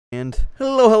And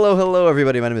hello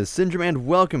everybody, my name is Syndrome and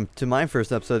welcome to my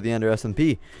first episode of the Ender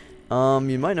SMP.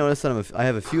 You might notice that I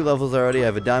have a few levels already, I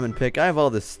have a diamond pick, I have all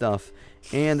this stuff.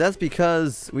 And that's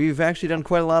because we've actually done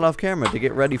quite a lot off camera to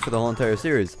get ready for the whole entire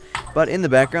series. But in the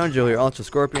background you'll hear Ultra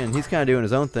Scorpion, and he's kind of doing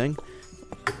his own thing.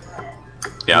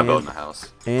 Yeah, I'm building the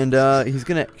house. And he's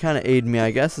going to kind of aid me,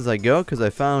 I guess, as I go, because I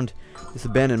found this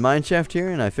abandoned mine shaft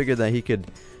here, and I figured that he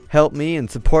could help me and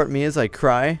support me as I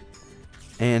cry.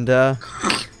 And,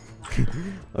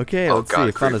 okay, oh let's god,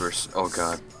 see. creepers. Oh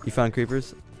god. You found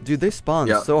creepers? Dude, they spawn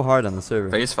Yep. so hard on the server.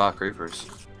 Phase 5 creepers.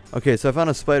 Okay, so I found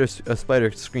a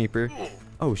spider screeper.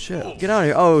 Oh shit. Get out of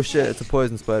here. Oh shit, it's a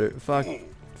poison spider. Fuck.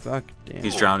 Fuck. Damn.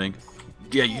 He's drowning.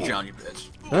 Yeah, you drown, you bitch.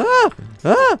 Ah!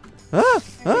 Ah! Ah!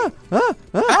 Ah! Ah!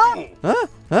 Ah! Ah!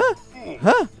 Ah!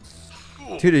 Ah!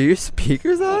 Dude, are your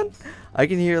speakers on? I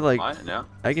can hear like What? No.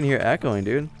 I can hear echoing,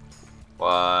 dude.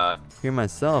 What? Hear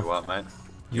myself. You what, mate?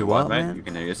 You what, what, mate? man? You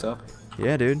can hear yourself?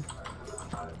 Yeah, dude.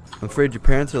 I'm afraid your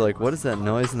parents are like, what is that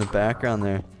noise in the background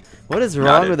there? What is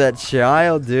wrong with that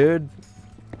child, dude?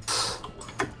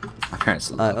 My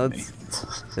parents love me.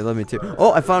 They love me too.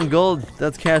 Oh, I found gold.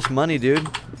 That's cash money, dude.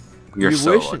 You're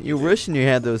so lucky, you dude. wishing you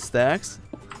had those stacks.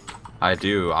 I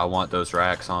do. I want those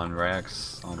racks on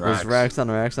racks on racks. Those racks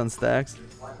on stacks.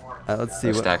 Let's see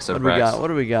what Stacks do of we racks. got. What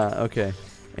do we got? Okay,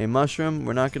 a mushroom.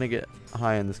 We're not gonna get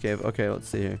high in this cave. Okay, let's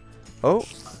see here. Oh,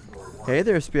 hey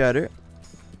there, spider.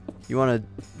 You wanna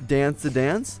dance the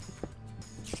dance?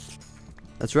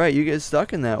 That's right. You get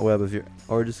stuck in that web if you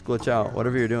or just glitch out.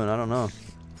 Whatever you're doing, I don't know.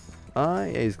 Yeah,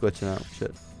 he's glitching out.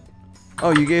 Shit. Oh,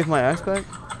 you gave my axe back?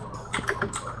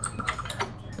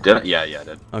 Did I? Yeah, I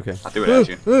did. Okay. I threw it at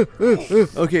you.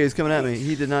 Okay, he's coming at me.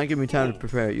 He did not give me time to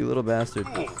prepare it, you little bastard.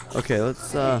 Okay,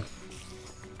 let's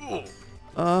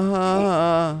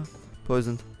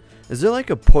poisoned. Is there like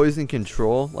a poison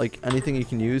control? Like anything you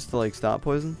can use to like stop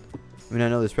poison? I mean, I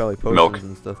know there's probably potions Milk.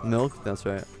 and stuff. Milk? That's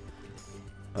right.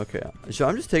 Okay. So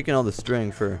I'm just taking all the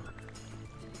string for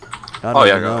I don't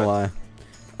even know why.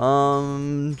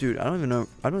 Dude, I don't even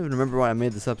remember why I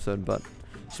made this episode, but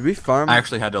should we farm? I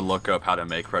actually had to look up how to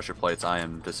make pressure plates. I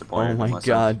am disappointed. Oh my in myself.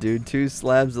 god, dude! 2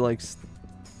 slabs of like.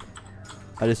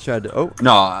 I just tried to. Oh.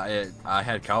 No, I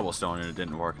had cobblestone and it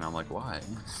didn't work, and I'm like, why?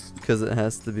 Because it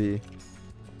has to be.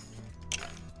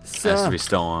 It has to be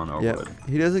stone or wood.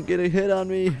 He doesn't get a hit on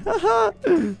me. Haha!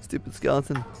 Stupid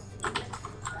skeleton.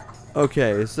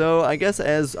 Okay, so I guess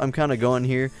as I'm kind of going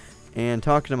here and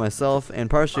talking to myself and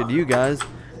partially to you guys,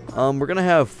 we're gonna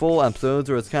have full episodes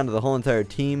where it's kind of the whole entire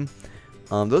team.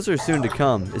 Those are soon to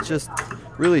come. It's just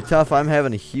really tough. I'm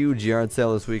having a huge yard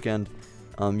sale this weekend.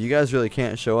 You guys really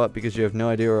can't show up because you have no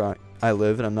idea where I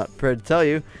live, and I'm not prepared to tell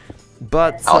you.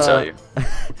 But I'll tell you.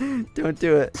 don't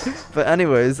do it. But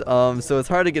anyways, so it's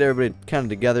hard to get everybody kind of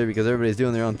together because everybody's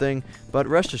doing their own thing. But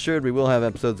rest assured, we will have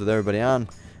episodes with everybody on,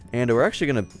 and we're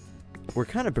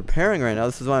kind of preparing right now.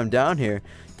 This is why I'm down here,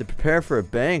 to prepare for a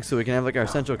bank so we can have like our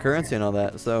central currency and all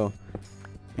that. So,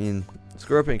 I mean,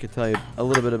 Scorpion could tell you a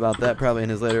little bit about that probably in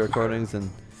his later recordings and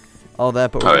all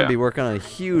that, but we're going to be working on a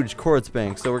huge quartz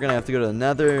bank, so we're going to have to go to the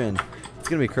Nether, and it's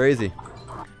going to be crazy.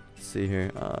 Let's see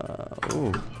here.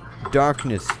 Ooh,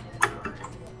 darkness.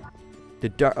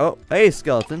 Oh, hey,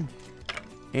 skeleton.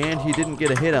 And he didn't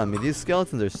get a hit on me. These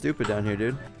skeletons are stupid down here,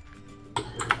 dude.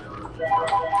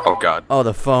 Oh god. Oh,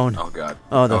 the phone. Oh god.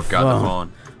 Oh, the god, phone. the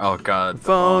phone. Oh god. The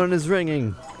phone is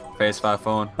ringing. Phase 5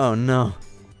 phone. Oh no.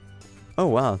 Oh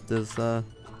wow. There's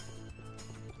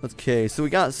okay, so we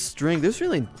got string.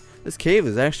 This cave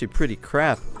is actually pretty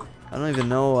crap. I don't even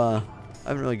know. I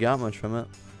haven't really got much from it.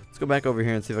 Let's go back over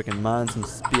here and see if I can mine some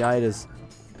spidas.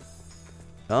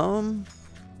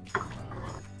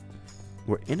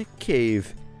 We're in a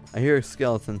cave. I hear a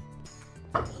skeleton.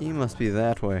 He must be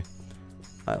that way.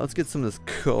 Alright, let's get some of this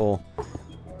coal.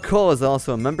 Cole is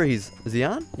also a member. Is he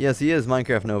on? Yes, he is.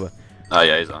 Minecraft Nova. Oh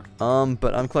yeah, he's on.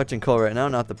 But I'm collecting coal right now,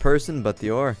 not the person, but the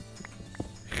ore.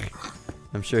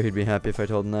 I'm sure he'd be happy if I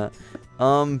told him that.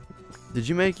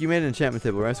 You made an enchantment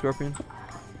table, right, Scorpion?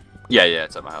 Yeah,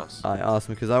 it's at my house. Alright,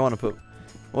 awesome. Because I want to put.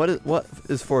 What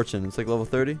is fortune? It's like level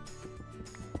 30.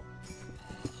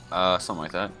 Something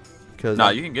like that. No,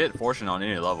 you can get fortune on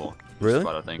any level. Really? That's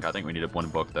what I think we need one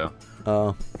book though.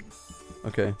 Oh.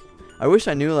 Okay. I wish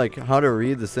I knew like how to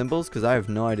read the symbols because I have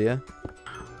no idea.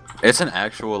 It's an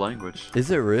actual language. Is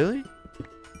it really?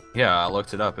 Yeah, I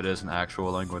looked it up. It is an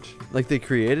actual language. Like they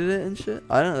created it and shit?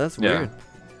 I don't know. That's weird.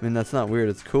 I mean, that's not weird.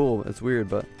 It's cool. It's weird,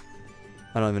 but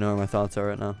I don't even know where my thoughts are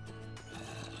right now.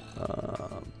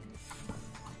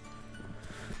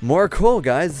 More coal,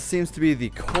 guys. This seems to be the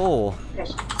coal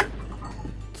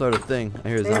sort of thing. I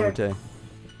hear Zamute.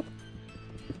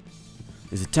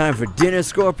 Is it time for dinner,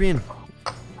 Scorpion?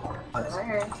 I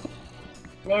heard.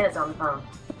 Nana's on the phone.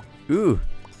 Ooh,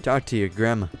 talk to your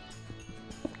grandma.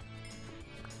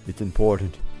 It's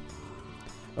important.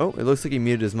 Oh, it looks like he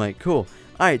muted his mic. Cool.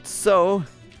 Alright, so,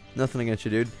 nothing against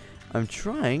you, dude. I'm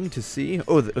trying to see.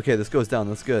 Oh, okay, this goes down.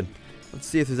 That's good. Let's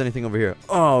see if there's anything over here.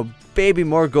 Oh, baby,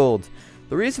 more gold.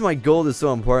 The reason why gold is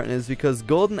so important is because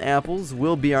golden apples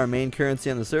will be our main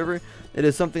currency on the server. It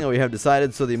is something that we have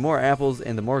decided, so the more apples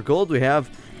and the more gold we have,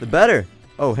 the better.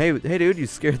 Oh, hey, dude, you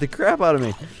scared the crap out of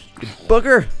me. You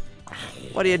booger.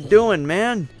 What are you doing,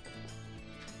 man?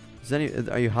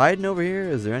 Are you hiding over here?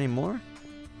 Is there any more?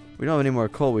 We don't have any more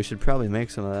coal. We should probably make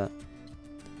some of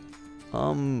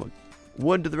that.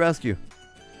 Wood to the rescue.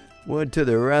 Wood to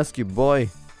the rescue, boy.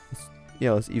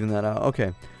 Yeah, let's even that out.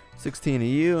 Okay. 16 of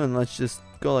you, and let's just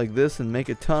go like this and make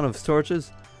a ton of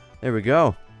torches. There we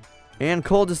go. And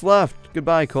coal just left.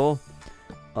 Goodbye, coal.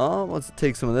 Let's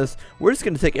take some of this. We're just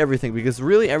going to take everything because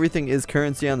really everything is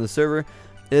currency on the server.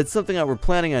 It's something that we're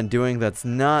planning on doing that's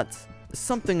not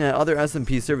something that other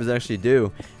SMP servers actually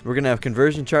do. We're going to have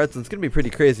conversion charts, and it's going to be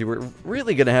pretty crazy. We're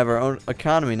really going to have our own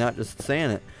economy, not just saying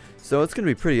it. So it's going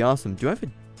to be pretty awesome. Do I have a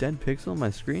dead pixel on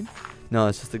my screen? No,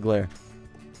 it's just a glare.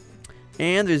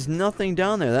 And there's nothing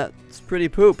down there. That's pretty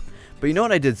poop. But you know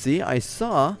what I did see?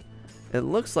 It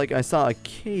looks like I saw a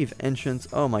cave entrance.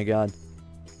 Oh my god.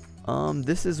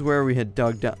 This is where we had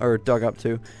dug up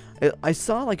to. I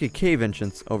saw like a cave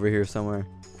entrance over here somewhere.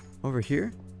 Over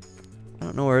here? I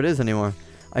don't know where it is anymore.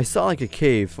 I saw like a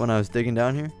cave when I was digging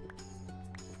down here.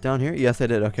 Down here? Yes, I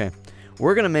did. Okay.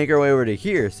 We're going to make our way over to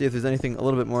here. See if there's anything a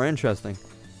little bit more interesting.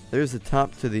 There's the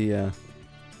top to the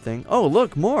thing. Oh,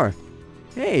 look, more.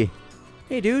 Hey.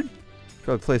 Hey, dude.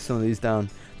 Probably place some of these down.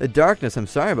 The darkness, I'm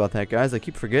sorry about that, guys. I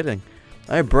keep forgetting.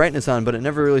 I have brightness on, but it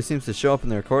never really seems to show up in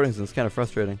the recordings, and it's kind of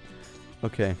frustrating.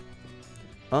 Okay.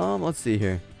 Let's see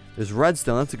here. There's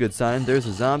redstone. That's a good sign. There's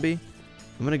a zombie.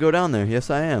 I'm going to go down there. Yes,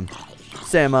 I am.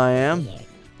 Sam, I am.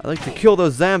 I like to kill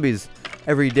those zombies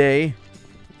every day.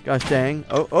 Gosh dang.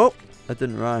 Oh. That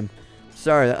didn't rhyme.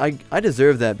 Sorry. I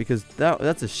deserve that because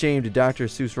that's a shame to Dr.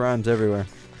 Seuss rhymes everywhere.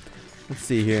 Let's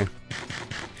see here.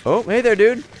 Oh, hey there,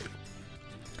 dude. You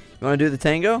want to do the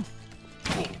tango?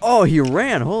 Oh, he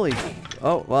ran. Holy.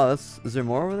 Oh, wow. Is there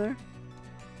more over there?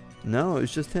 No,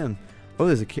 it's just him. Oh,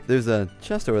 there's a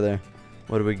chest over there.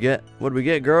 What do we get? What do we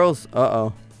get, girls?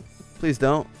 Uh-oh. Please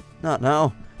don't. Not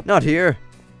now. Not here.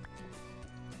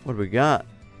 What do we got?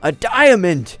 A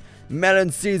diamond!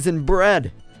 Melon seeds and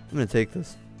bread. I'm going to take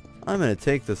this. I'm going to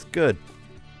take this. Good.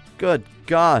 Good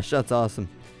gosh, that's awesome.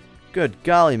 Good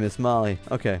golly, Miss Molly.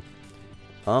 Okay.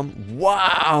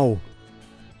 Wow!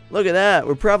 Look at that.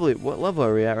 We're probably... What level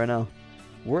are we at right now?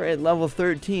 We're at level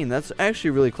 13. That's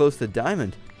actually really close to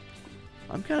diamond.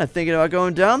 I'm kind of thinking about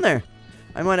going down there.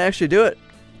 I might actually do it.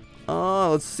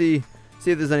 Oh, let's see.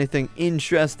 See if there's anything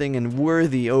interesting and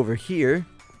worthy over here.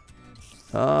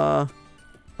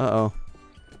 Uh-oh.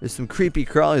 There's some creepy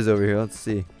crawlies over here. Let's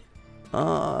see.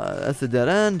 That's a dead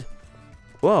end.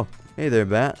 Whoa. Hey there,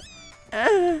 bat.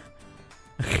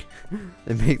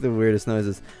 They make the weirdest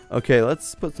noises. Okay,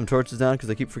 let's put some torches down because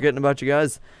I keep forgetting about you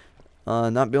guys.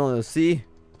 Not being able to see.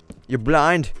 You're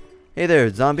blind. Hey there,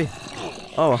 zombie.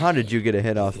 Oh, how did you get a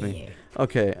hit off me?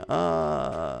 Okay,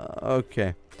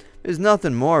 okay. There's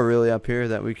nothing more really up here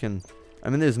that we can... I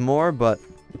mean, there's more, but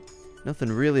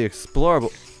nothing really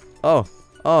explorable.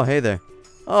 Oh, hey there.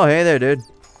 Oh, hey there, dude.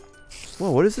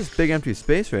 Whoa, what is this big empty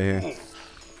space right here?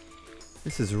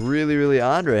 This is really, really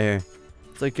odd right here.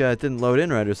 It's like it didn't load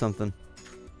in right or something.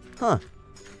 Huh.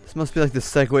 This must be like the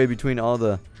segue between all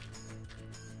the...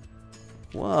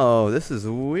 Whoa, this is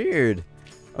weird.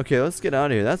 Okay, let's get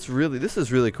out of here. This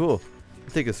is really cool.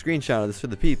 I'll take a screenshot of this for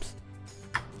the peeps.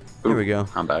 Here we go.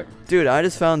 I'm back. Dude, I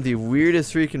just found the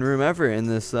weirdest freaking room ever in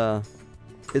this,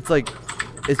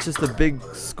 it's just a big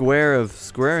square of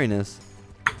squariness.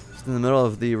 Just in the middle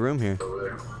of the room here.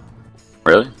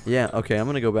 Really? Yeah, okay, I'm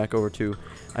gonna go back over to...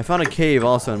 I found a cave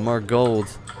also and more gold,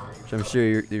 which I'm sure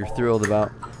you're thrilled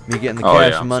about. Me getting the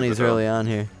cash monies early on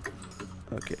here.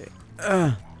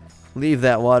 Okay. Leave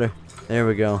that water. There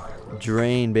we go.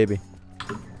 Drain, baby.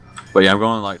 But yeah, I'm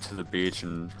going like to the beach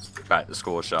and back to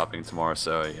school shopping tomorrow,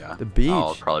 so yeah. The beach?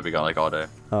 I'll probably be gone like all day.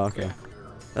 Oh, okay.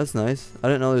 That's nice. I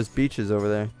didn't know there's beaches over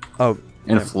there. Oh.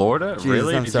 In Florida? Jesus,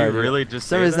 really? I'm Did sorry, you dude. really just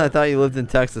For some say reason that? I thought you lived in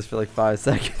Texas for like 5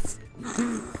 seconds.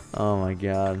 Oh my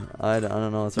god. I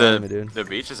don't know what's wrong with me, dude. The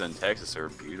beaches in Texas are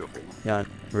beautiful. Yeah,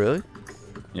 really?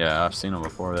 Yeah, I've seen them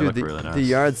before. They Dude, look really nice. the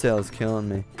yard sale is killing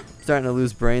me. I'm starting to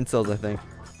lose brain cells, I think.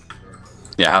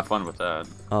 Yeah, have fun with that.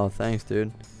 Oh, thanks,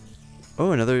 dude.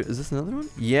 Oh, is this another one?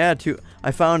 Yeah, two.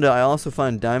 I also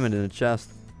found diamond in a chest.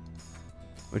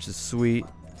 which is sweet.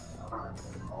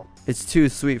 It's too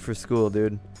sweet for school,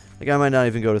 dude. Like, I might not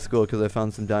even go to school because I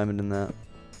found some diamond in that.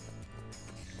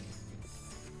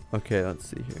 Okay, let's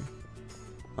see here.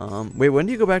 Wait, when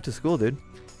do you go back to school, dude?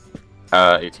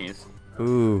 18th.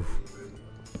 Ooh.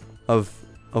 Of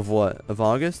what? Of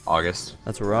August? August.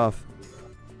 That's rough.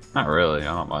 Not really.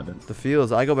 I don't mind it. The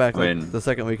feels. I go back like mean, the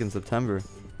second week in September.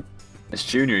 It's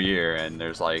junior year, and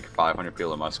there's like 500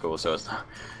 people in my school, so it's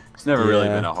never really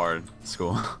been a hard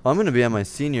school. Well, I'm gonna be at my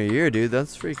senior year, dude.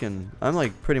 That's freaking. I'm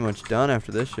like pretty much done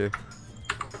after this year.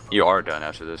 You are done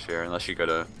after this year, unless you go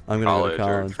to I'm gonna college, go to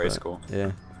college or trade school.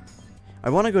 Yeah. I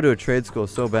want to go to a trade school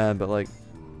so bad, but like,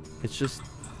 it's just.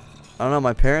 I don't know.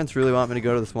 My parents really want me to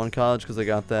go to this one college because I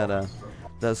got that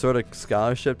that sort of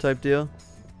scholarship type deal.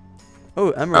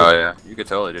 Oh, emerald. Oh yeah, you could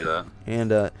totally do that.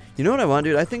 And you know what I want,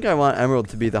 dude? I think I want emerald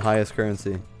to be the highest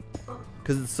currency,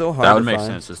 cause it's so hard. That to would make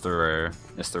find. sense. It's the rare.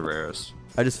 It's the rarest.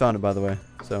 I just found it, by the way.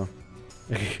 So.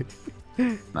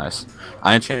 Nice.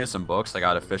 I enchanted some books. I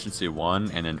got efficiency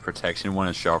 1, and then protection 1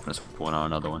 and sharpness 1 on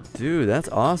another one. Dude, that's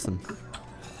awesome.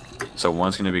 So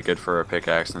one's gonna be good for a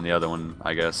pickaxe, and the other one,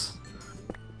 I guess,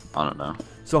 I don't know.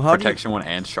 So how Protection 1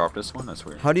 and sharpness 1. That's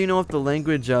weird. How do you know if the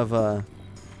language of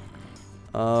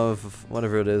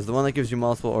whatever it is, the one that gives you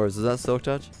multiple ores, is that silk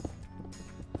touch?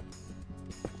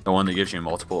 The one that gives you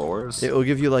multiple ores. It will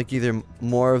give you like either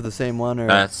more of the same one or.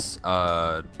 That's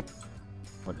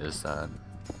what is that?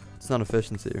 It's not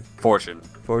efficiency. Fortune.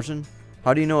 Fortune?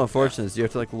 How do you know what fortune is? Do you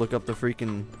have to like look up the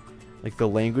freaking, like the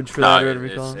language for that or whatever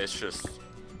you call it? It's just,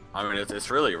 I mean, it's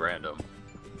really random.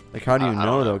 Like how do you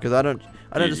know though? Because I don't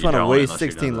just want to waste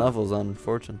 16 levels on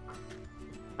fortune.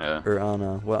 Yeah. Or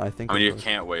on what I think. I mean, you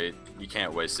can't wait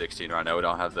 16 right now. We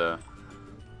don't have the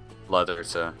leather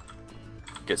to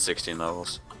get 16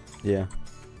 levels. Yeah.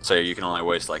 So you can only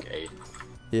waste like 8.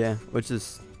 Yeah, which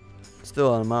is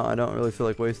still an amount I don't really feel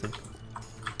like wasting.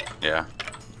 Yeah.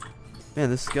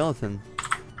 Man, this skeleton.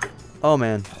 Oh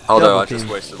man. Although Double I just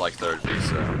team. wasted like 30,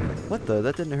 so. What the?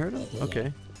 That didn't hurt him?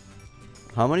 Okay.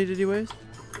 How many did you waste?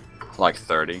 Like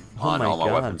 30 Oh on my all my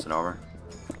God. weapons and armor.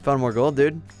 Found more gold,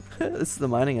 dude. This is the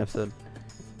mining episode.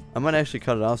 I might actually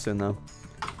cut it off soon though.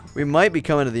 We might be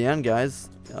coming to the end, guys.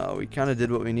 We kind of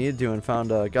did what we needed to and found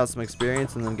got some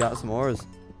experience and then got some ores.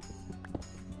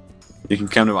 You can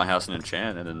come to my house and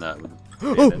enchant, and then that would.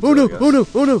 Oh no! Oh no!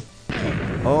 Oh no!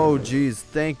 Oh jeez!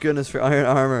 Thank goodness for iron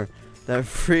armor.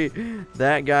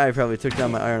 That guy probably took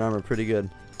down my iron armor pretty good.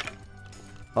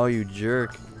 Oh, you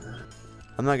jerk!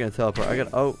 I'm not gonna teleport. I got.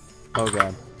 Oh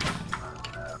god.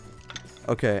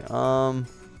 Okay.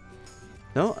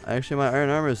 No, actually my iron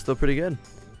armor is still pretty good.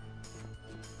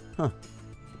 Huh.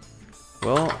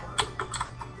 Well,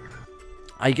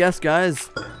 I guess, guys,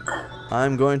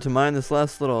 I'm going to mine this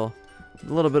last little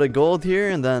bit of gold here,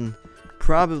 and then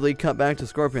probably cut back to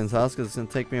Scorpion's house because it's gonna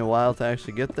take me a while to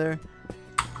actually get there.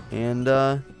 And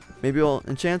maybe we'll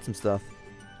enchant some stuff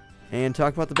and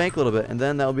talk about the bank a little bit, and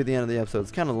then that'll be the end of the episode.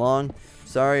 It's kind of long.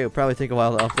 Sorry, it'll probably take a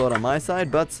while to upload on my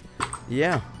side, but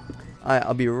yeah,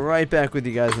 I'll be right back with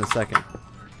you guys in a second.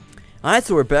 Alright,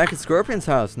 so we're back at Scorpion's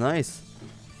house. Nice.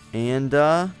 And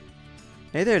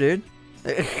hey there, dude.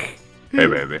 Hey,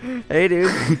 baby. Hey,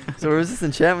 dude. So where's this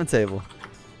enchantment table?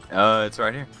 It's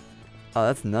right here. Oh,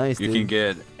 that's nice, You dude. can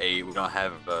get 8. We don't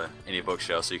have any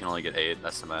bookshelves, so you can only get 8.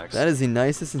 That's the max. That is the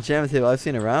nicest enchantment table I've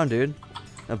seen around, dude.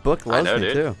 That book loves know, me,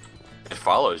 dude. too. It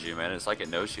follows you, man. It's like it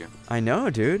knows you. I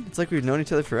know, dude. It's like we've known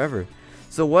each other forever.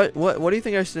 So what do you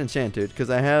think I should enchant, dude? Because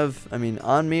I mean,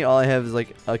 on me, all I have is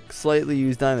like a slightly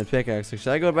used diamond pickaxe. So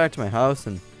should I go back to my house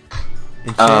and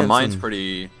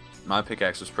enchant My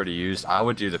pickaxe was pretty used. I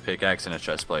would do the pickaxe and a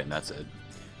chest plate, and that's it.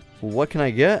 What can I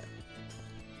get?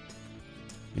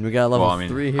 And we got a level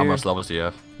 3 here. How much levels do you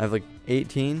have? I have like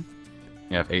 18.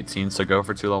 You have 18, so go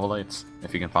for 2 level 8s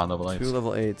if you can find level 8s. 2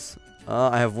 level 8s.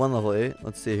 I have 1 level 8.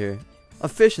 Let's see here.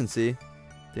 Efficiency.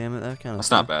 Damn it, that kind of.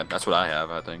 That's not bad. That's what I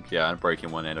have, I think. Yeah,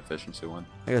 breaking 1 and efficiency 1.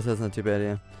 I guess that's not too bad,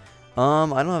 yeah.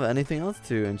 I don't have anything else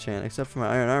to enchant except for my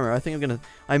iron armor. I think I'm gonna.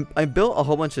 I built a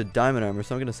whole bunch of diamond armor,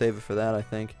 so I'm gonna save it for that. I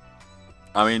think.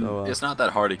 I mean, So, it's not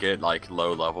that hard to get like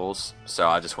low levels, so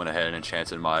I just went ahead and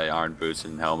enchanted my iron boots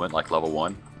and helmet like level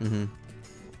 1. Mhm.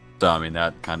 So I mean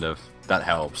that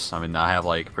helps. I mean I have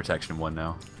like protection 1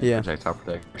 now. Yeah. Projectile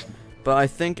protection. But I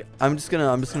think I'm just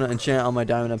gonna enchant all my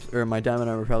diamond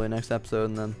armor probably next episode,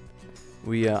 and then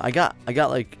I got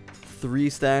like 3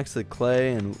 stacks of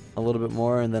clay and a little bit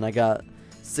more, and then I got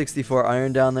 64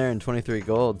 iron down there and 23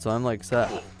 gold, so I'm like set.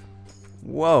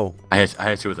 Whoa. I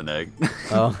hit you with an egg.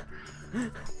 Oh.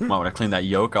 Might want to clean that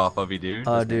yolk off of you, dude.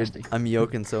 Oh, That's dude, nasty. I'm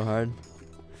yoking so hard.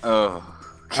 Oh,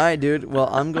 Alright, dude. Well,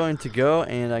 I'm going to go,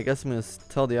 and I guess I'm going to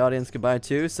tell the audience goodbye,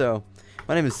 too. So,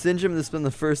 my name is Syndrome. This has been the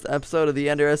first episode of the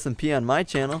Ender SMP on my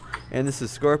channel. And this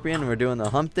is Scorpion, and we're doing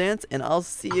the hump dance. And I'll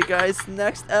see you guys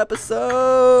next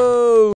episode!